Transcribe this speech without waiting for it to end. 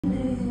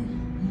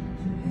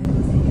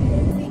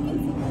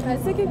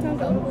second time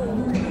go.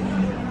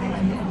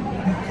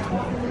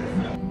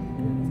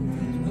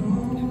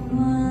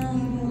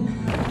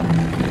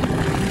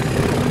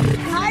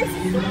 Hi.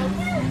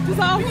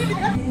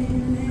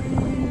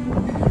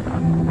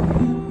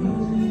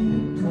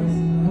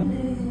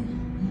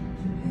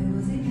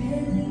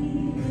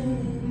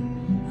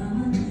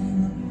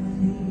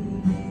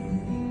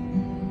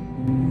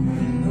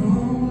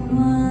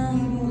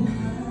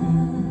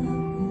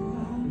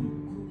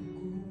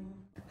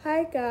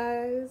 Hi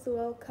guys,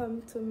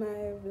 welcome to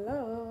my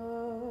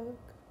vlog.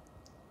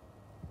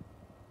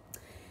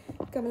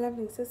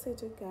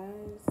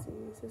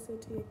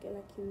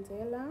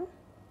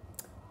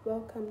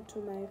 Welcome to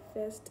my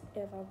first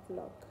ever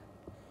vlog.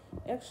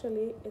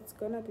 Actually, it's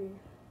gonna be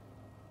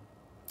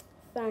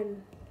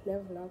fun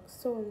vlog.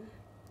 So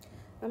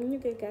I'm new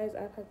guys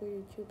up on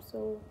YouTube,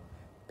 so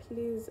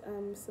please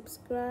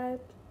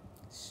subscribe,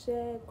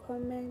 share,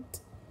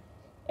 comment,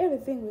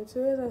 everything with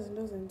you as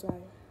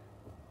enjoy.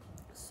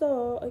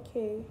 So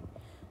okay,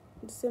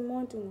 it's a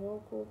morning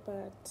walk,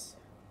 but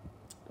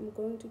I'm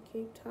going to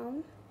Cape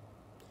Town.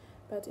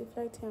 But if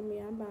I tell me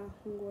I'm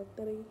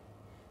 3,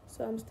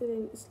 so I'm still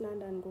in East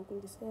London, go to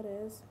the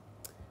series.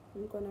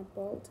 I'm gonna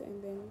bolt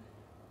and then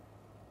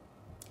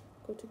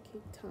go to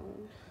Cape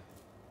Town.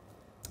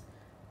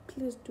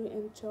 Please do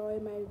enjoy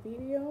my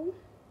video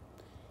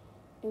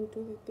and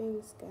do the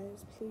things,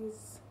 guys.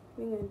 Please,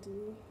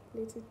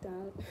 let it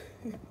down.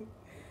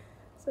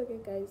 So okay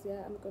guys,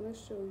 yeah, I'm gonna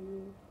show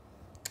you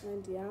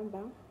and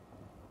Yamba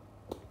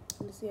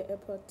and this here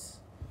airport.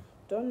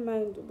 Don't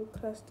mind the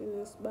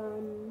crustiness,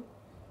 bam,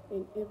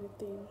 and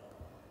everything.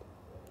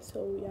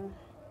 So yeah,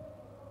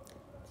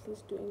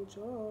 please do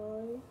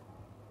enjoy.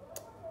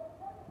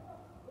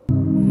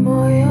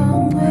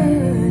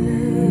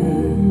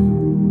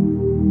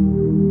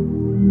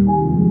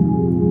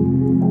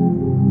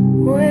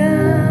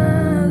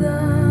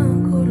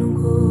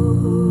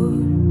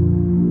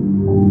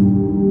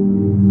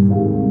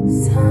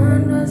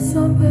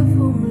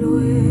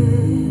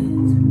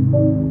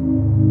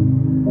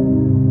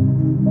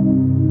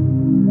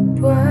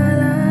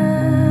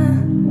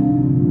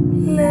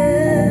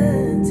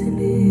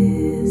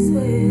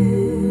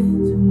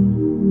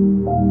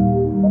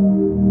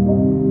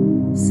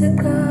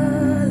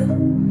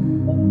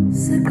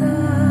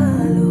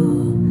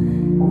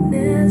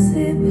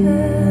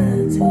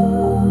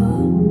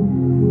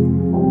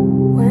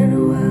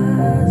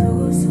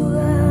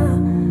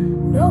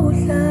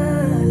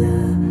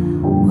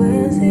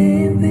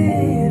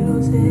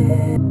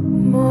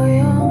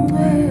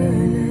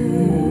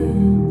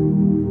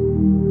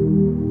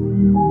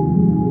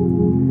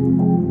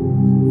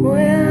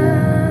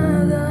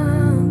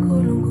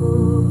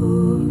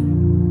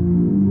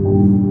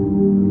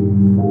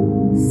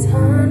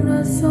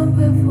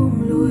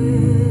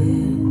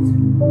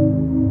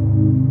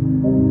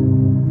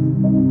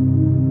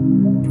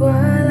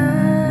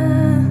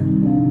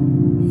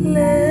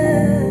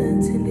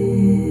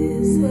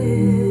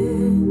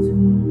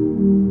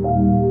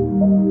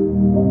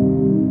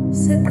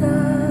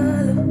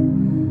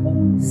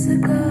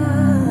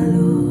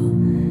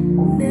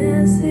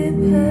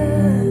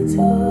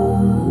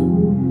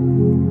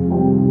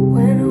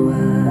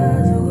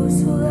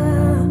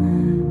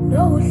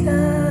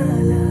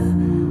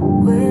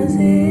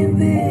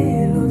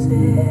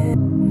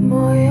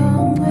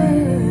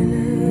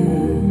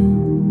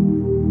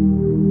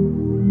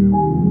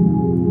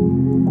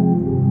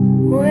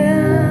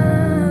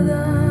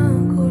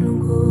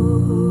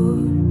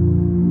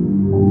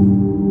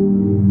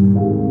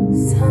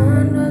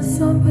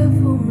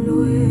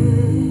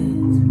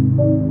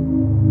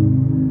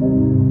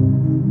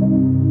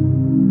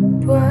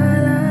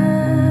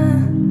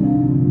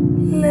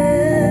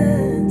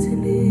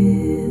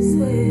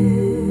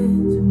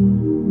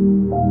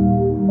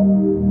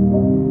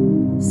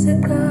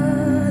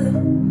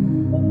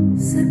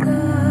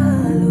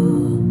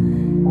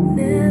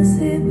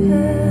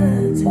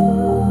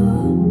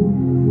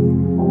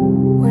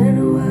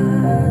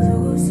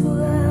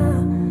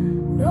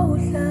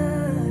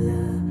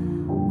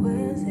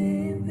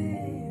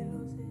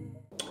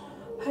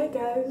 Hi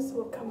guys,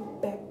 welcome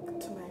back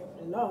to my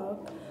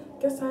vlog.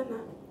 Kesana,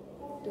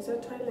 there's a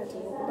toilet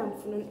and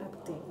phone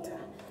update.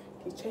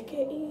 You check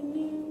it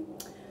in.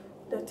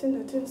 That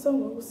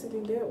song was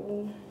sitting there.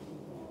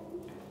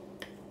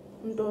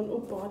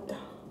 Don't bother.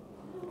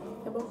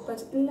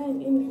 But in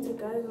line in the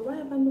guys, why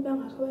have I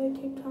been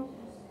Cape Town?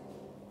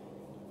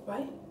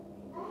 Why?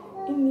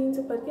 In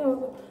but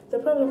the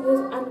problem is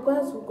I'm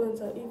going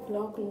to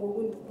vlog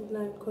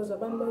and because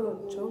I'm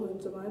going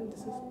to this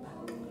is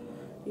back.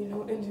 You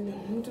know, and you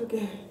know, to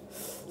get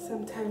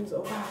sometimes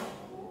over.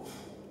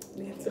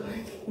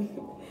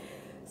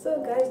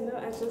 So guys, now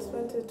I just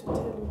wanted to tell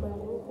you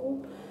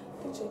about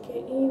to check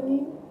it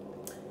in.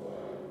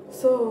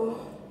 So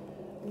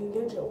you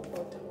get your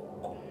water.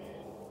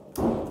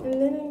 And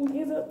then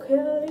he's a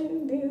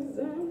curling this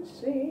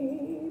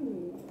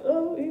sunshine.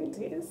 Oh, it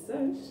is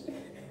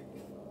sunshine.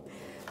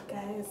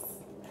 Guys,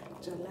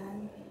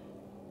 Jolan,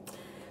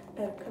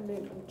 I'm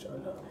coming from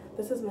Jolo.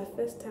 This is my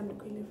first time to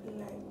live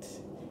light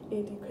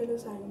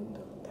ndikhweliswa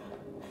yindoda.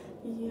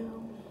 Yeah,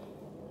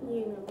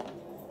 you know.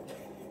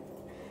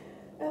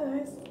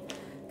 Otherwise,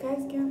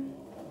 guys, can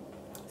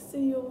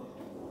see you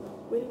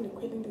when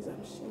ndikhwele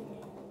ndizamshini.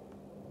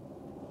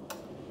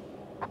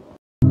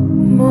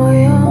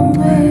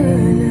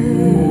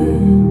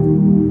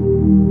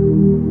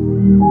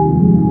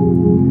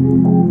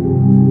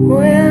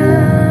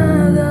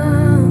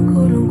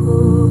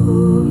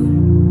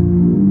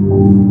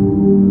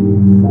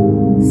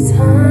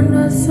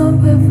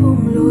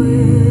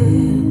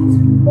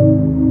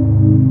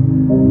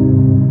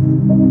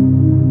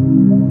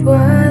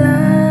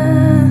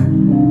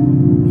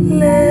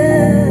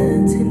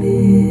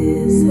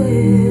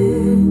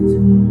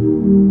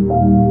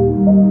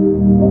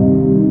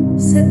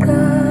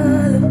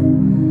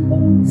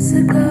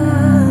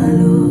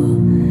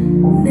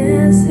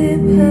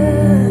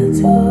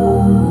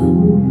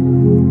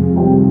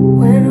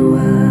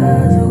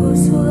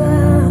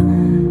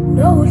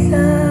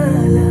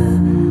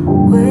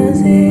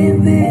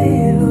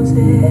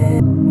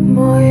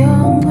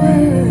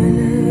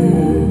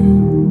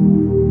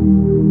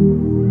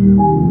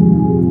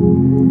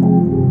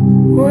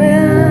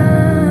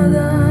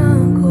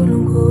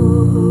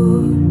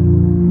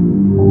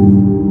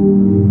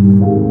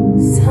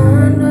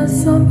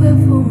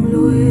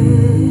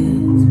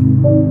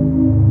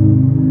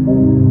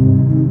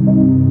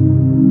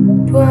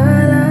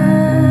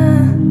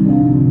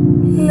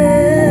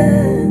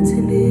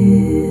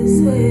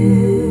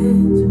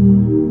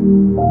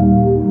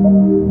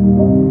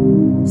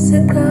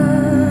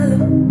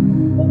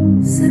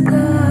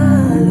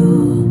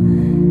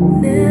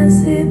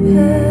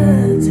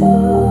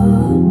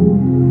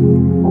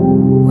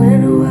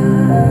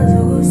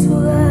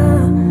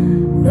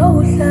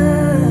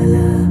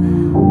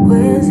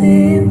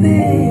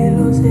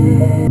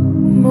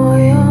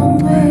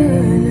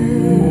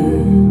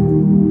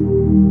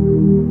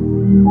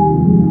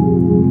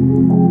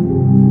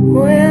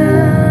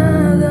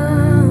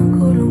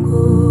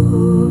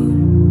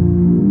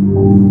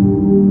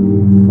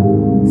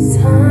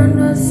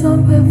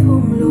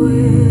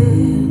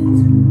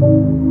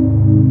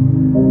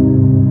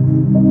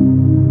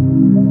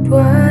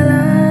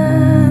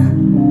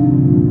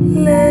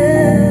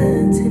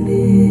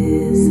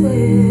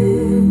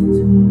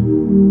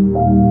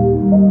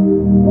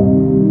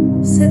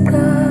 Sit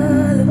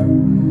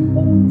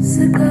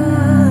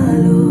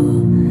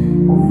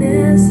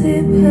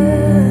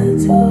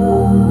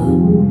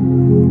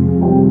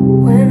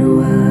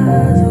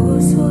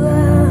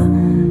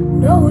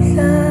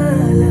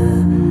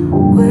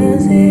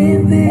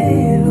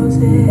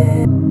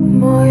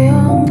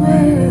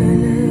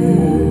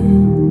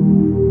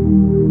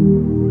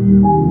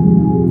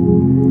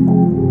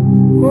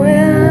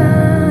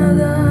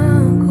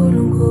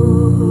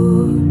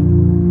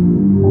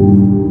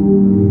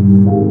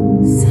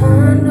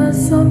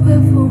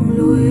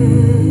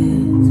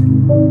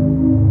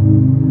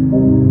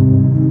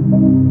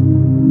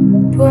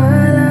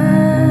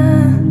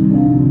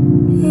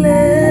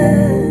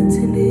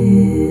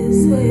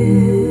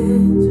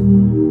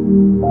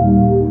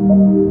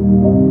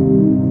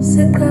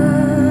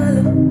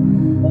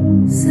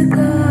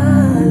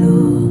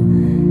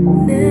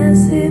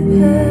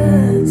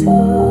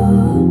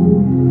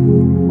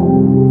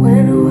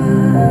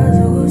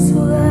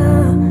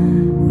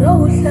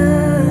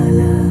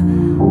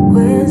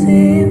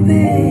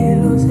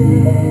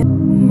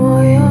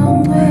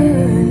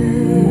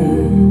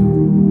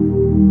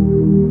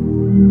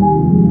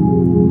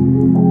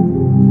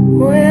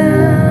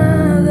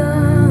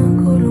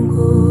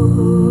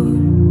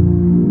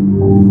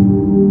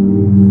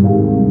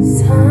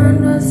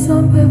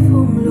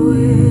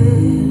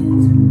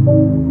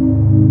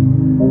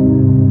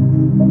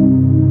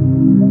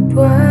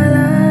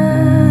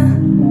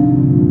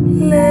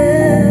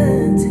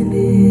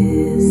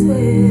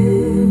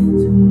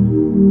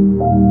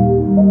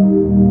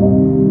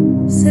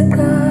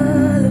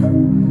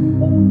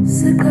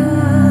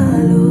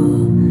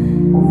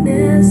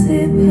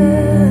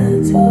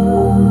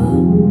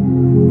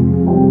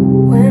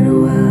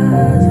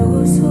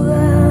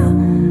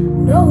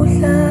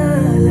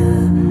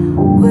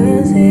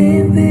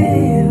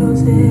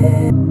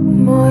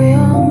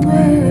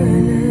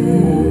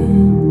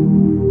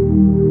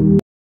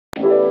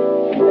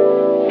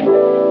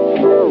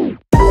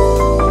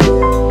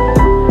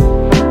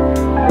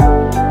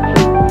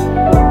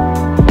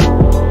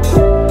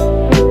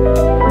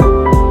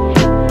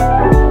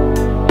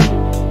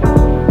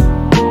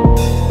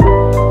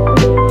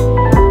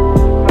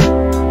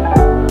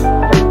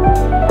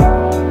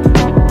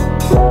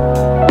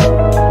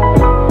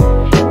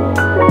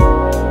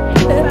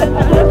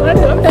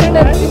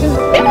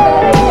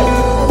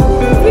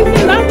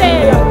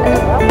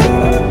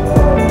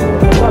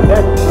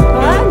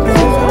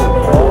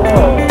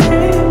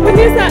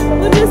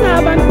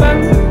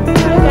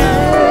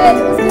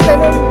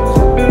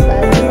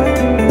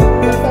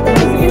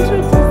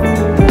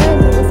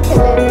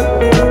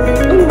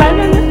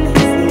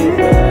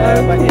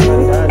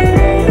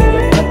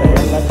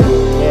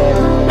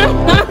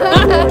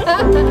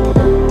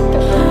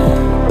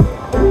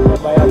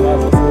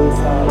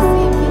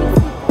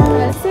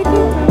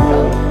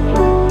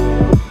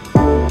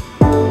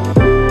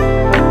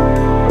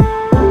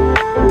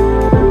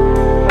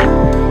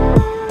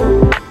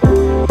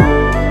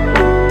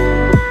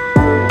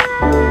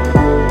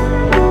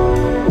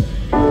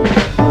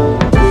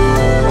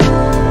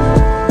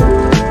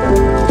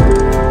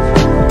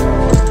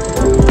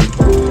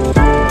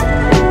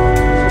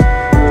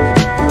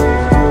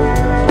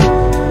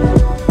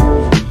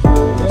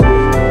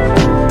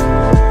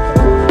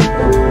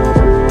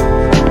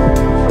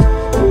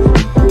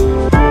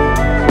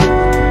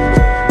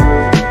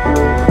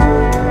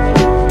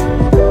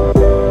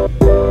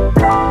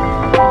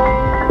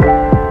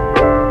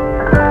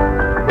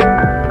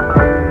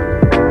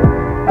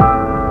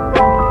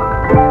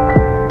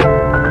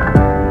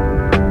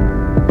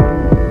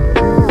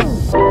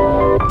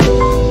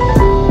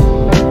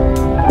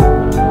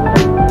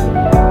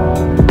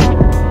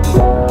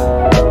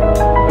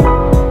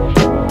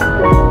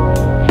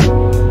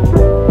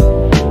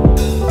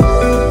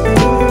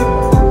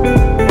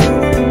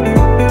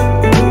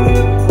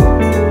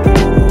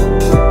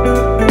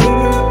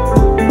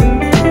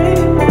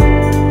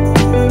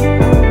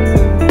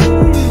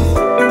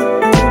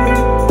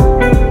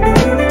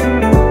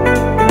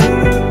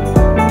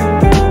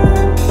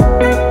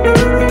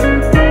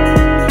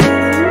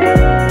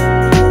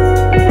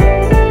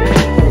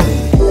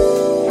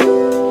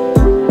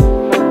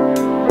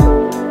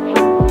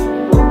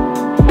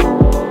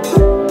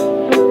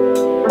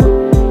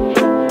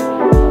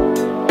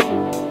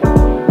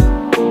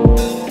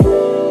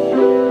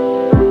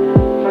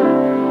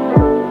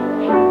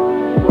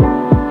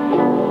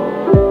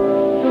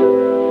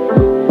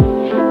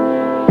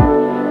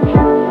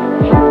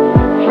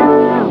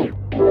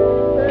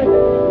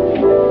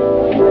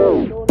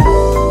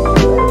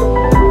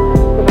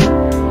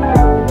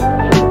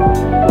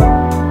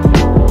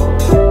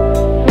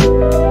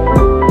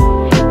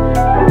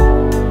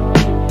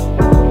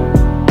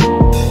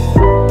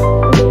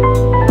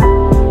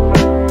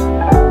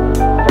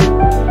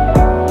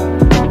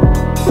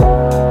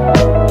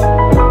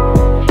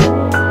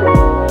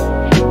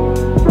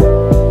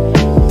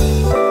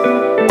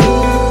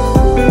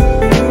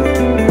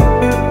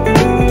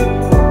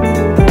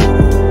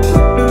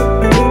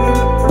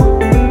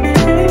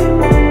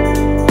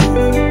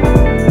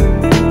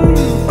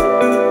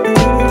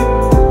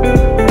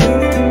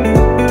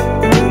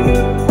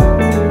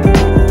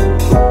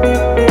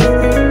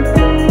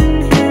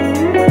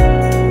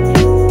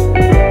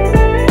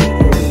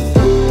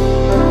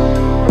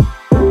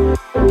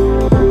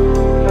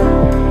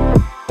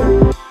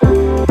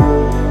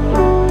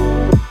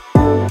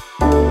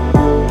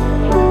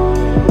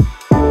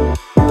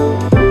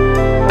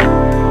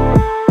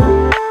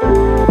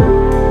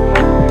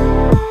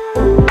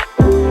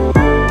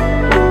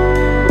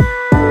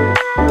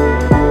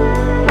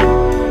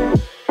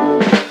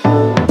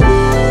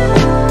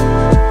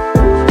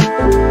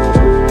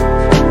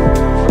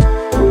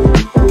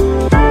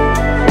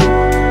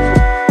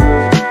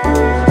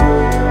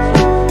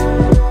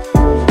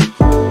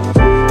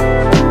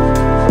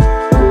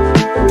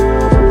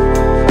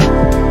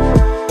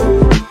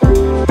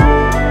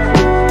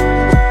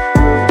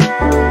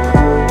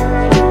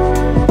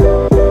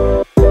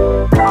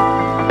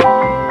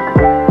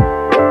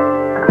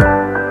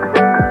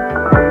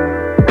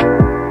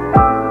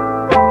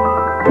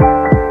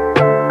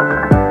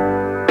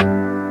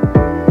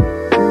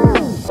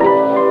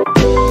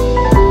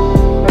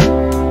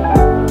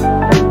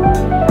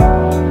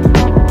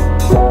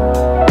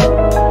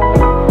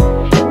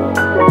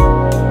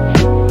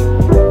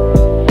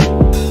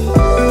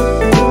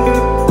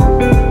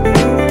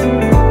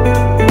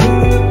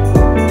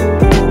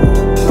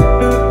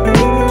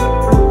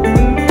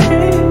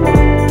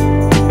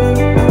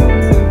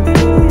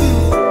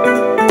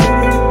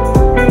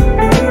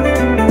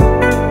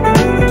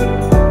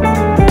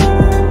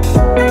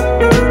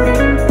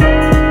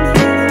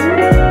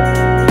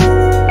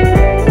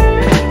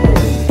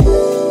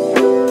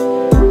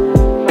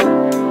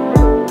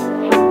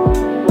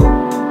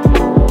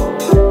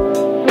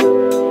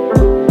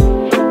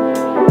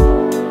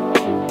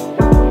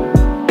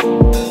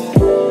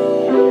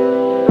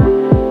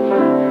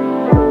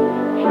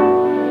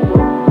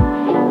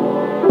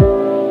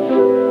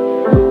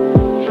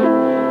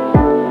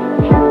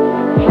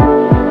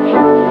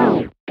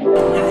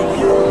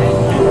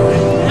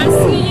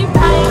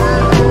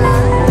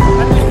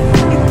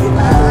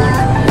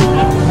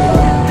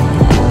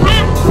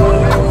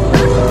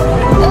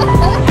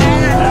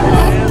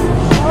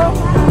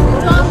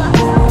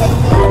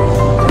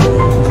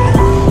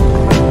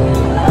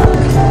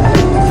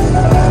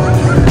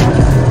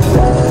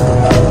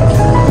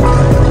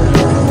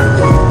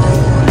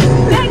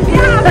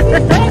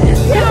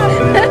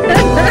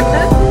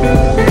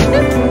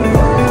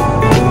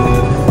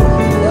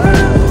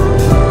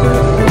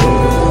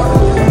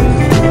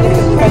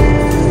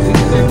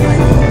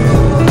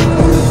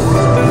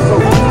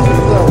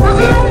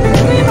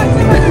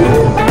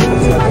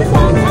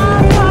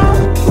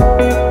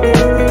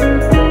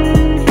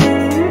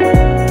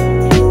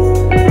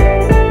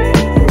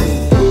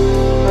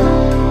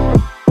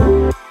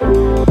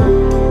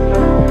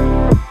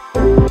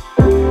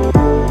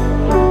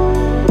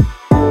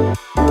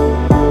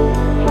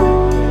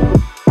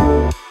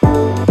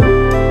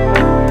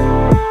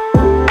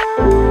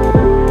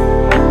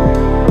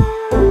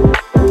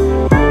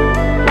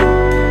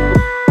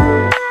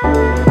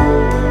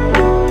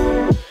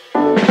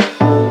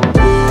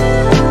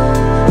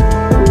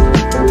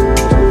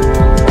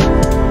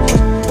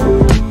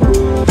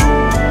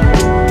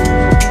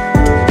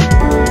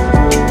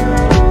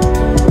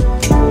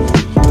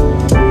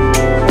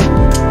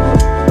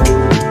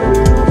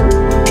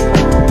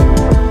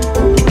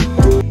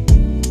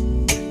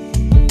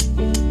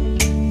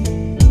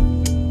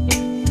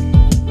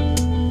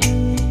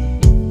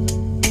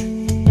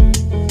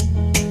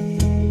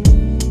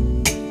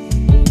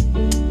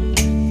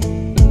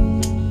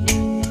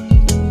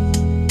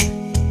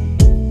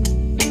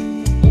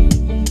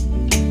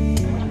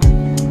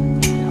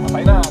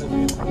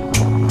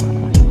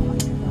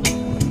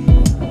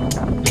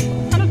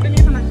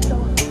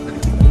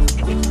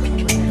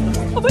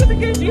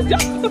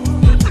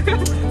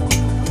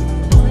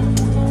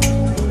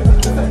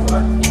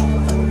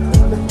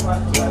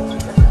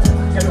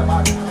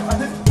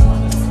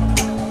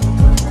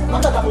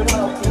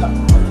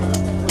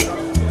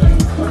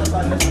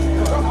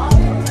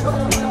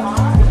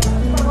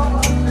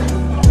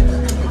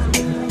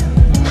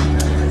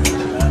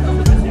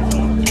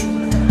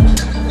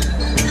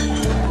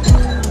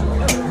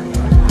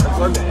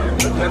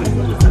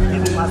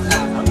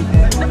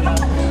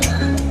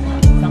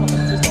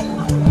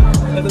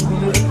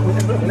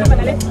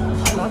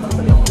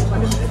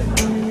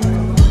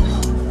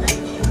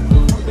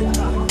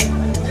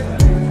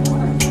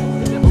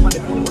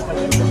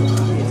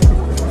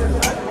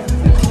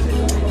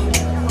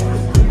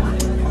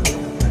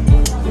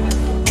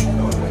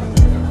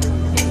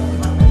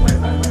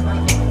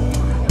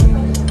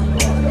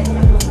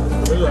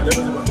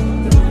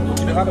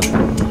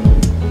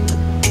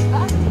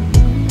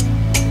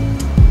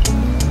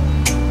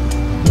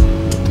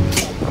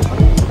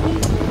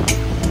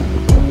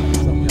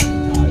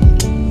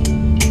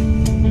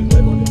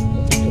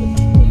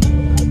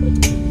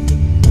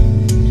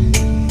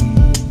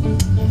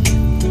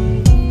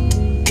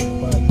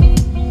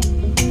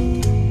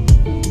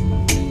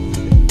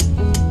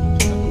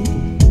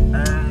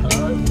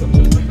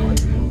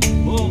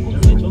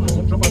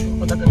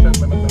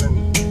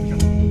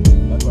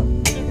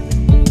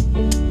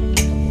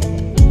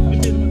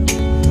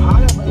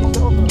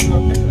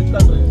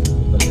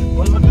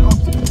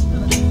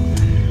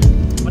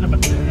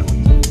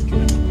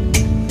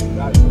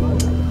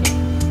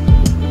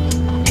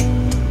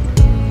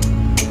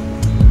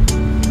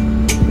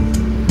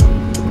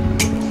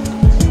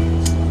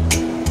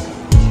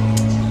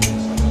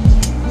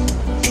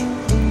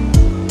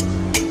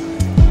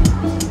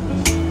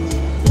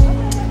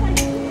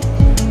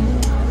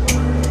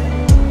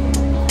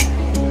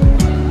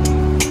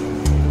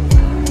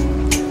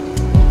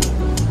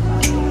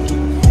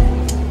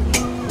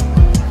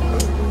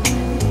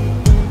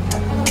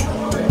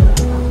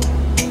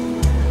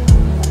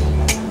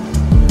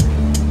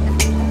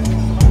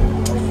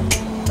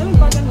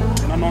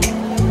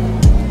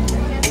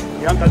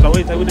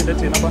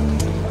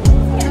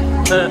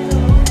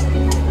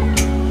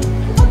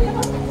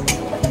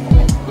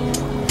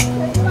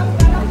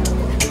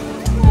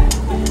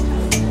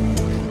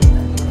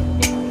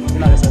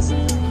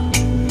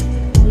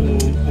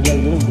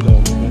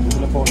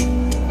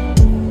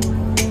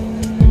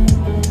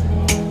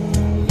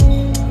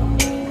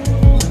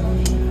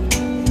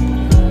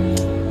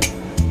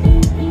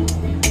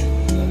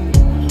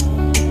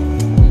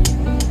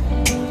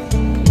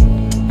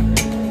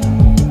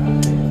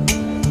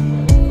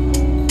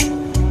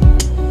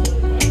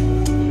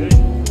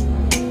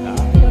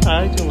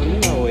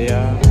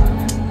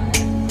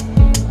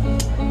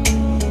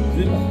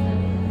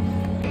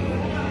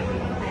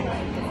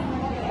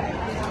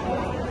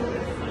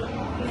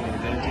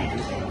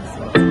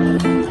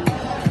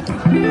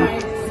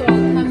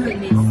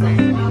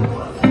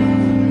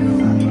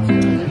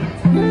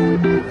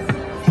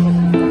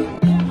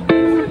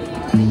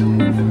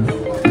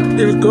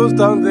It goes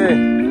down there.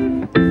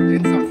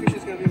 Then some fish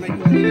is going to be making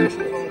the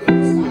national phone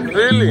calls.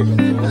 Really?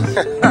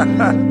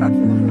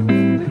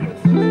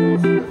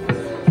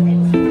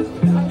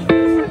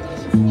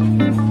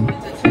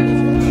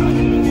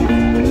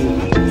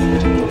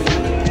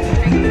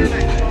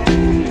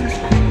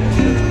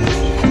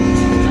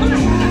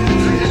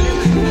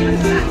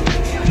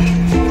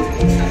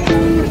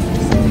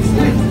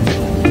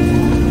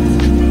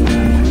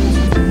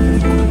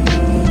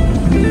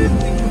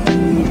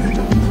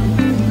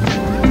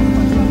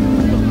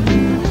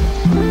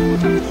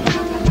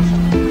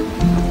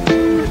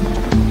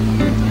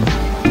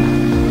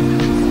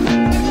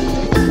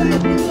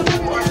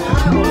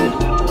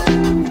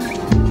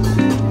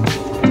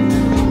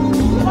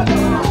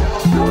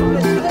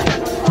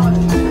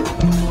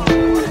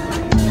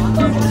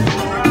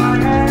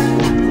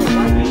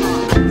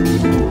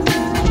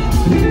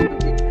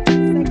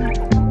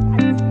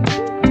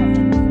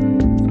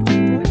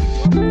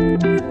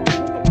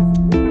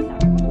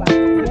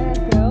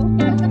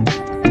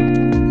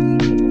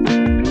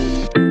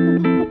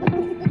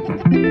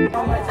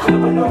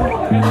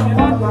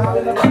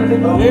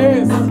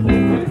 Yes.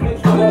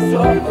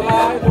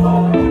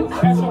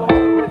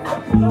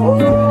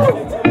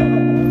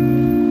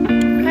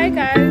 Hi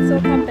guys,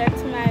 welcome back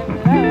to my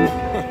vlog.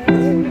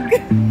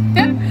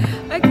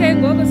 Okay,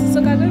 ngoku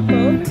sisoka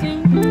kwi-boating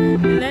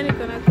and then we're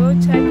gonna go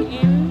check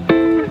in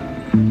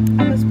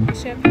our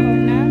spaceship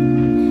corner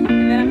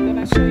and then I'm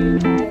gonna show you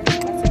guys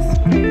what's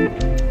explained.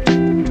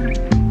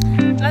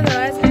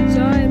 Otherwise,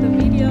 enjoy the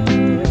video.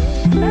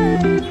 Bye.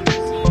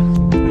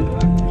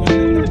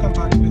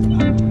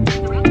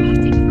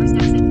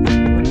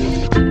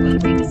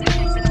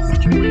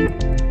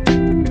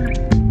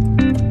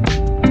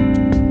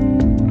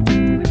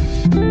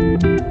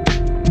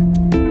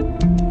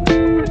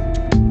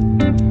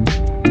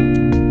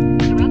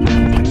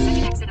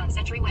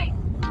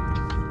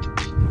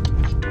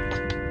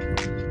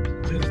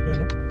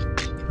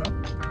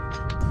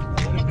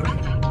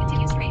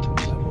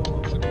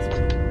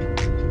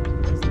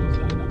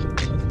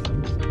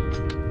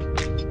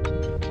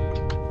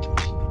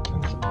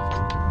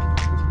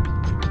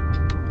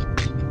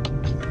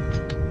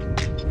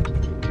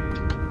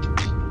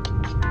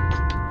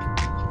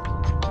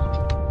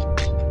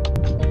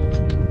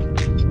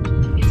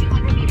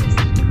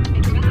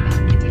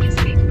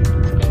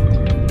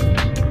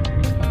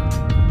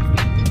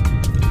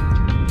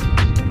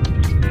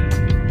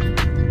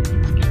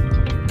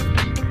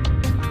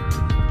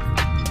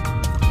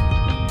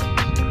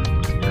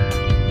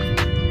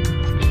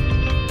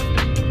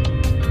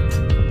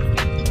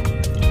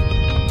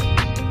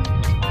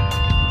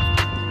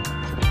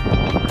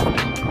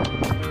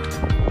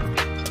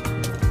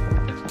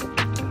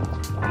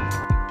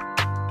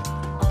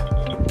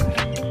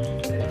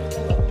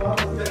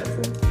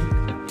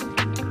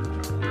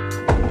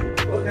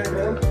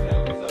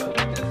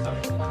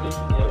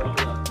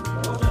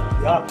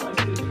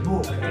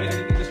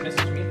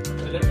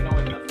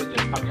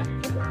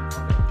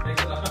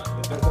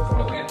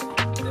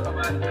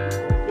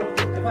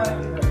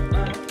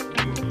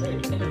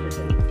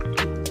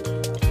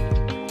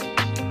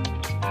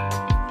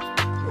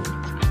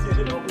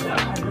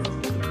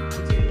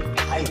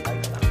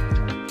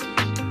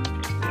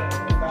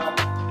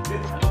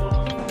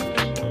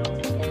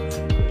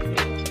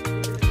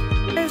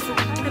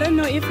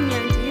 if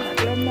Nyanji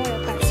blow more,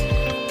 but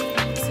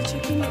so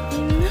checking it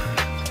in.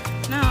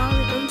 Now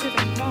we're going to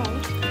the mall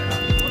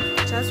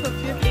just for a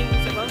few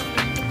things about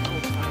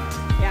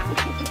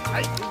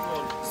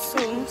so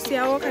see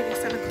I walk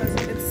against because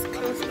it's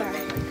close by.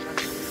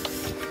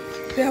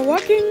 We are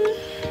walking,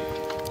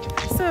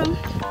 so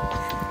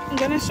I'm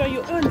gonna show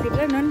you only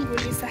but non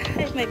bullies.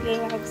 Hi my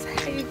loves,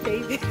 hi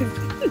babies.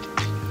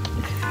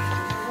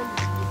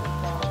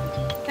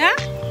 Huh?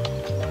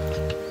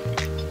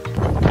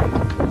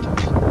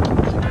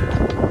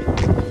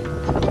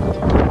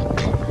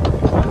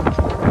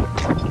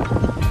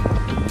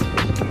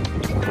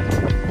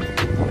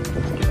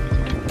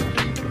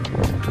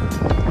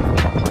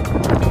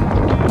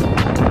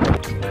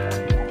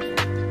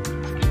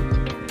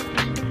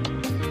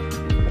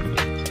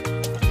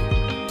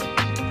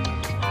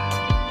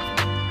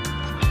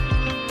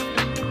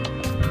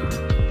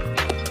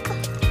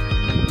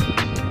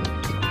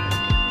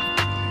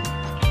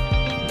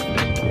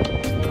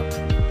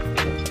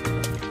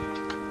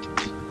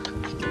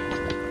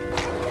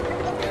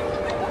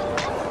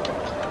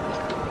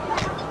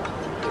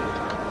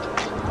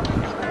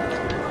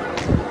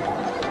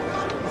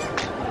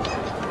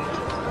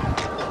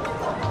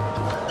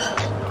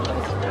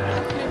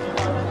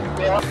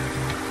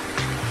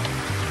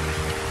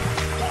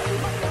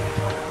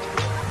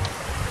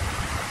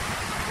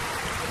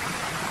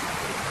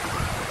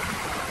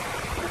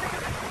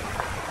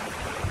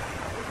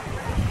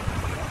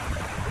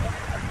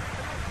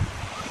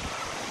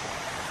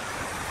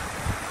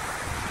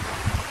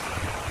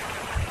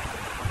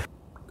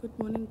 Good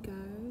morning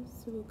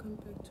guys, welcome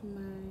back to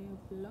my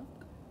vlog.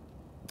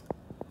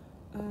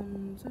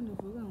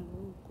 Sandovuka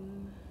ngoku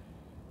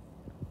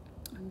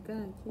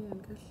angikatyi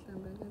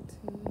andikahlamba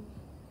kathini,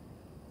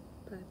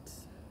 but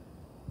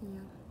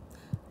yeah,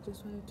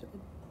 just wanted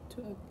to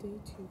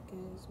update you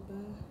guys.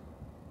 But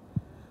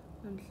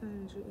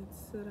namhlanje it's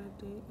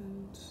Saturday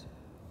and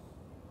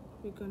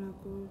we're gonna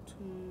go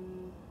to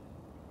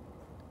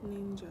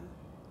Ninja.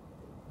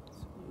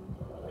 So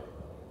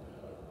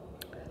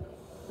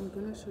I'm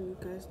gonna show you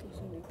guys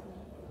this later.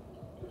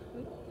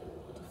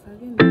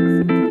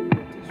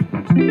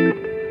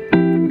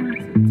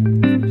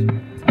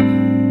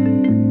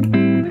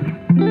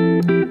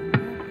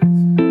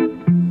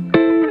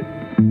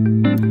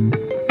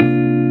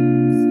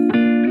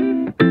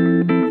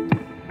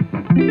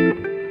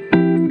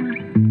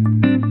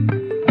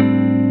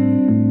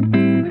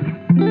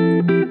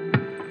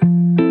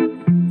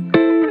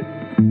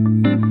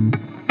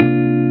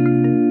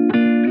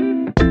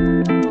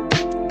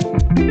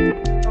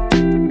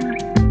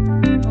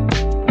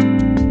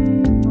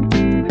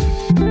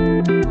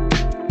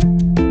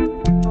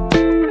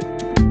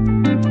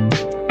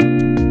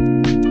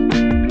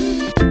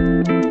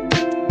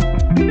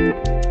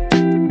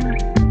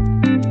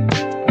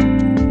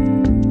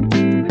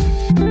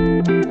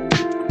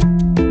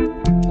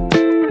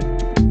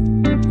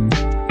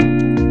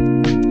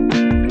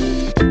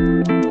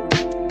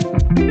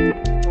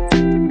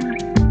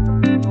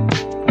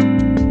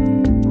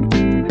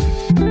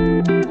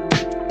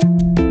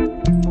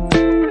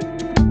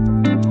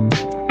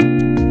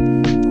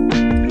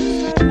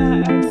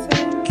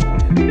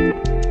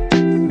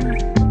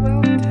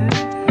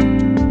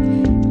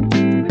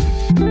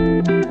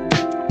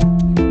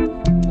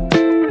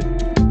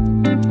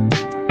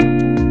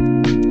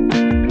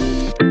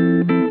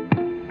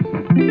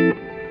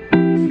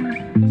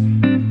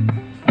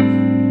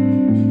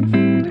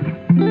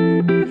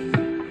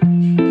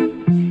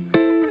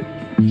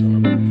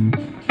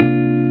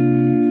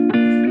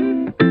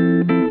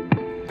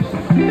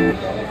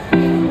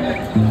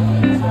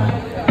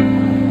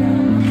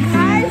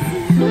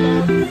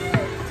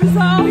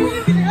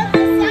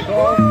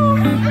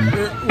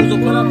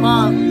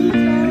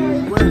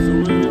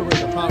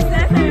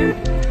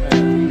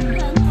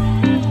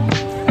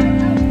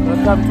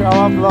 Welcome to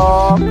our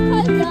vlog.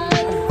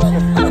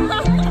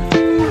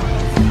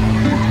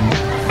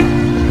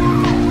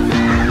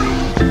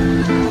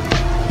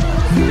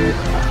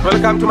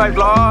 Welcome to my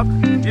vlog.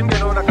 Give me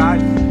another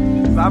guys.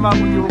 Sama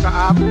kunyuka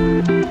up.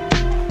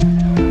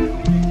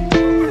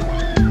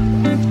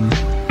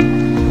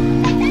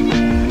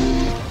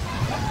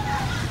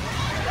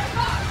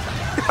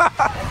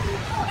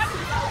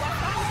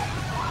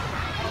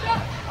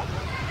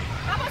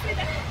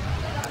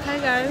 Hi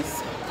guys,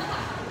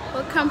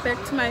 welcome back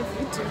to my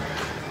video.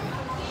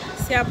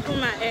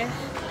 Siapuma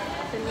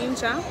the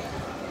Ninja.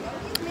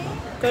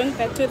 Going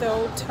back to the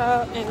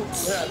hotel and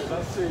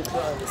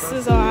this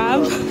is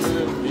our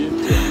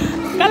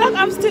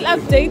I'm still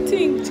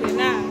updating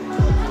Jenna.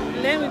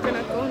 And then we're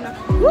gonna go now.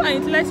 Ooh, I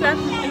need to light that.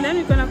 And then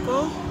we're gonna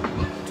go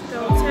to the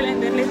hotel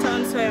and then later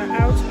on so we're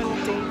out on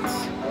a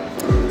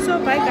date. So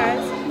bye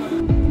guys.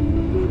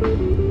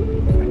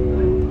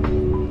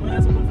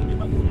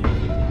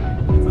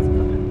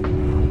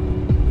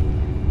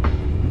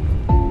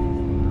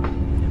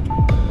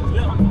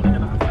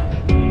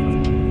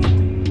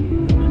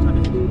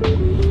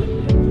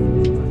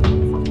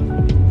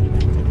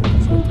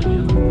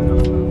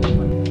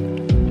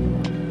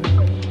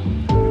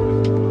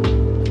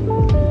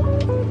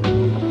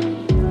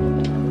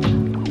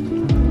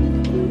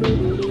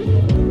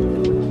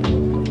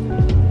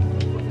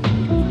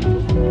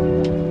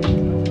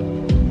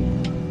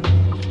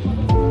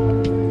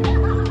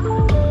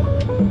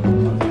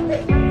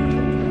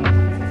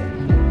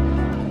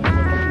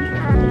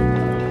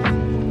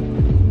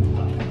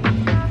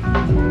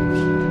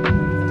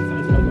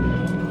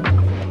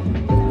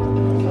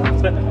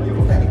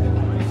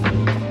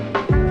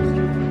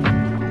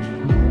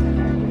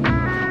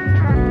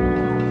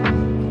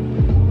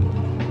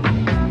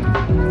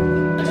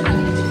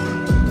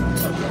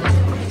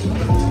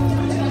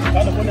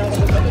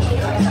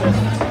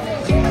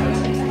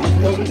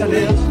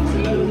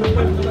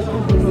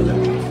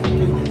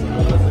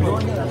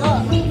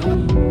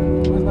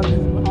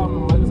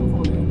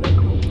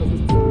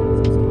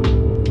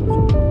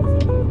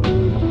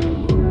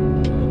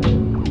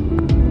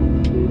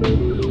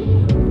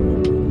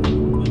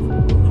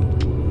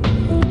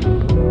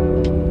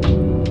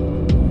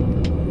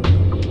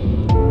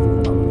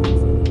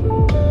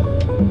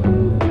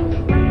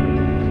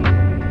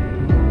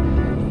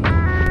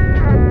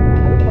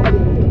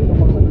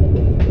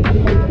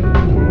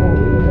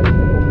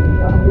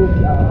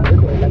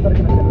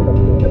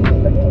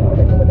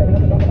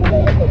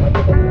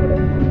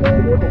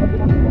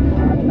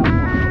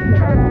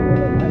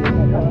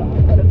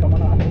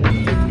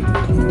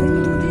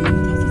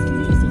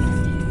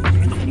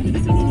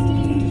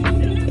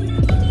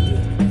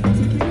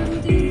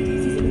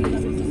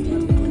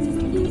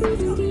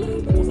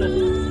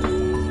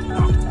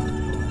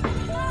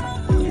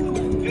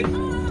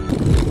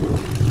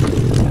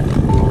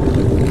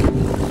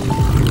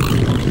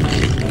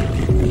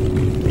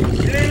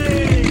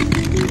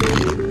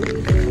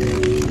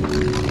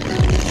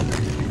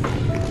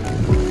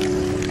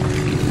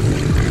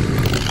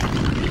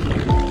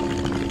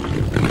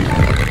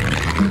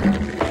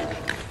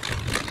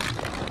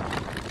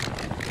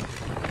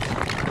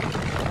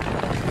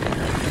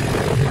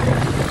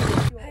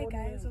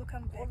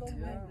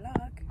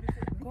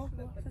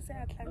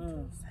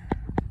 Atlantis.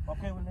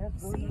 Okay, well,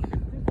 let's go.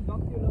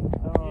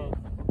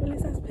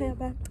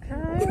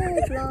 Hi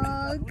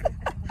vlog.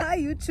 Hi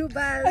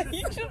YouTubers.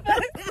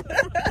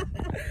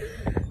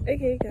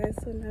 Okay guys,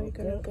 so now we're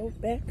gonna go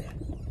back.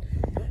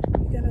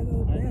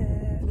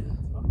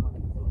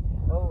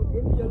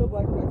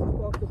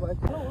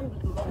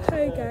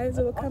 Hi guys,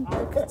 welcome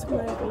back to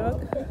my vlog.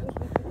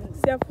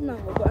 Siyaphuma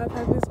ngoku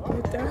apha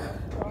kwiskuta.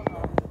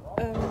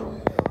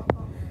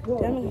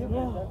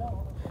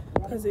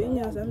 Because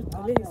inyawo zami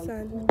zigcwele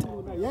yisanti.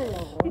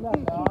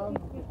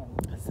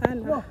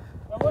 Sana.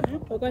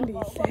 Ngoko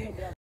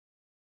ndiyihleka.